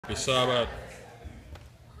Happy Sabbath.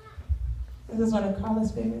 This is one of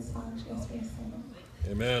Carla's favorite songs. She has me sing.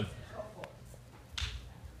 Amen.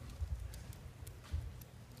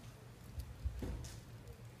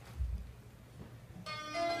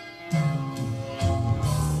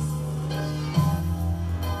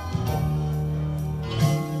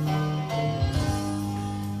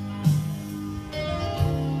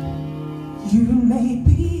 You may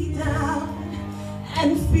be down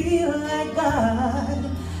and feel like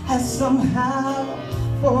God has somehow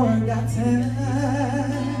forgotten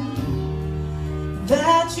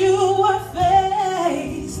that you were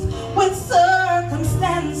faced with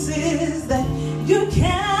circumstances that you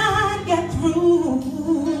can't get through.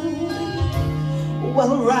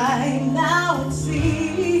 Well, right now it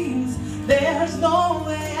seems there's no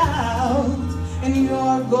way out and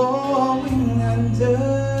you're going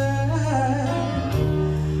under.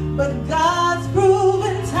 But God's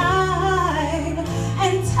proven time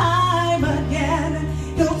and time again,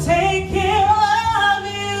 He'll take care of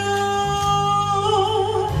you,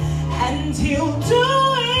 and He'll do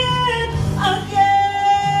it again.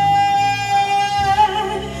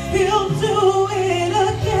 He'll do it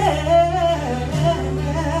again.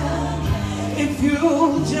 If you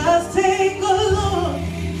just take a look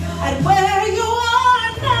at where you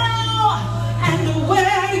are now and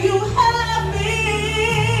where you have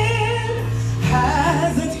been,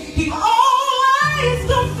 hasn't He always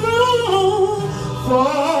come through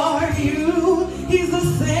for you? He's the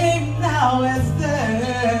same now as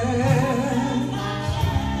then.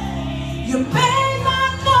 You may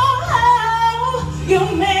not know how, you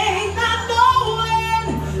may not know when,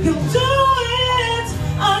 He'll do it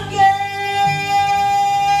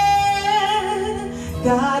again.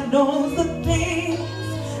 God knows the things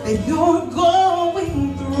that you're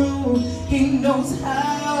going through. He knows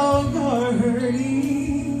how you're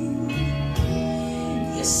hurting.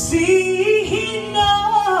 You see, He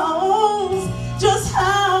knows just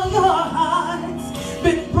how your heart's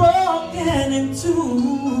been broken in two.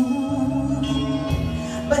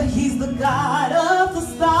 But He's the God of the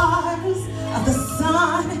stars, of the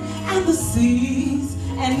sun and the seas,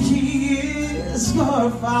 and He is your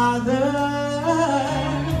Father.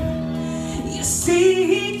 You see,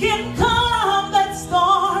 He can calm that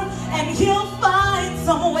storm, and He'll find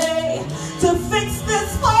some way to fix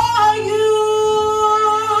this for you,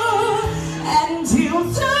 and He'll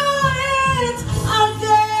do it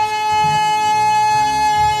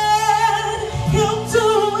again. He'll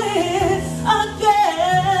do it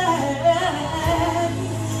again.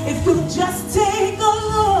 If you just take a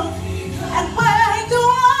look at where you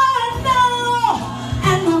are now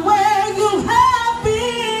and where you have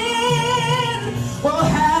been, well,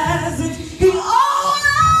 hasn't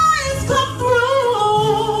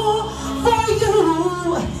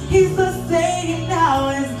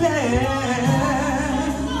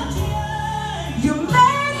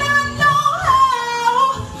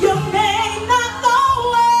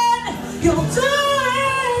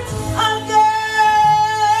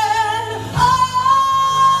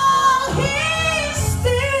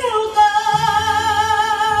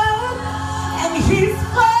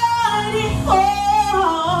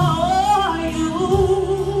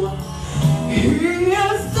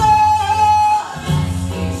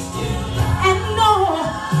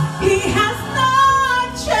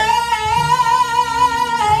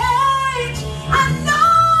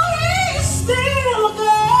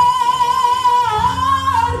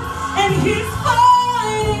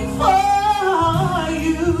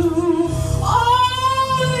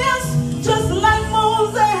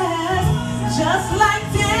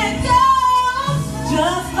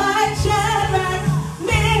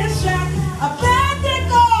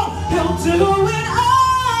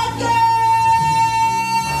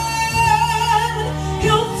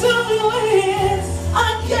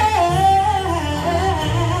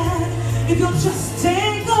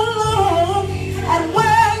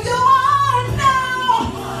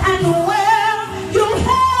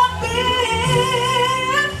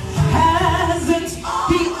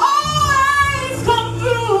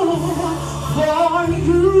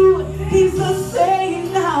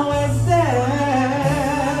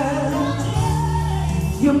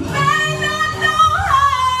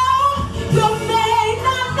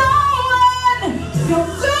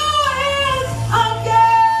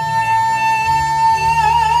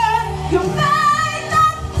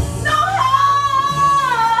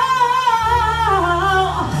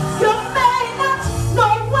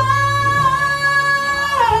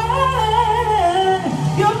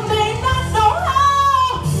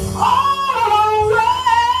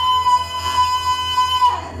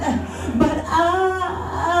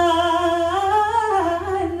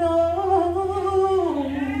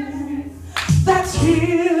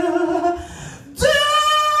He'll do it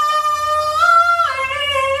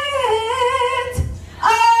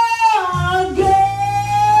again.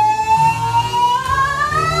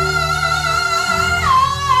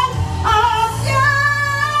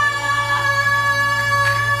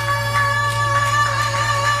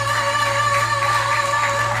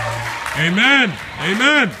 Amen.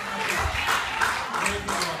 Amen.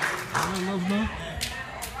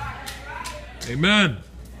 Amen.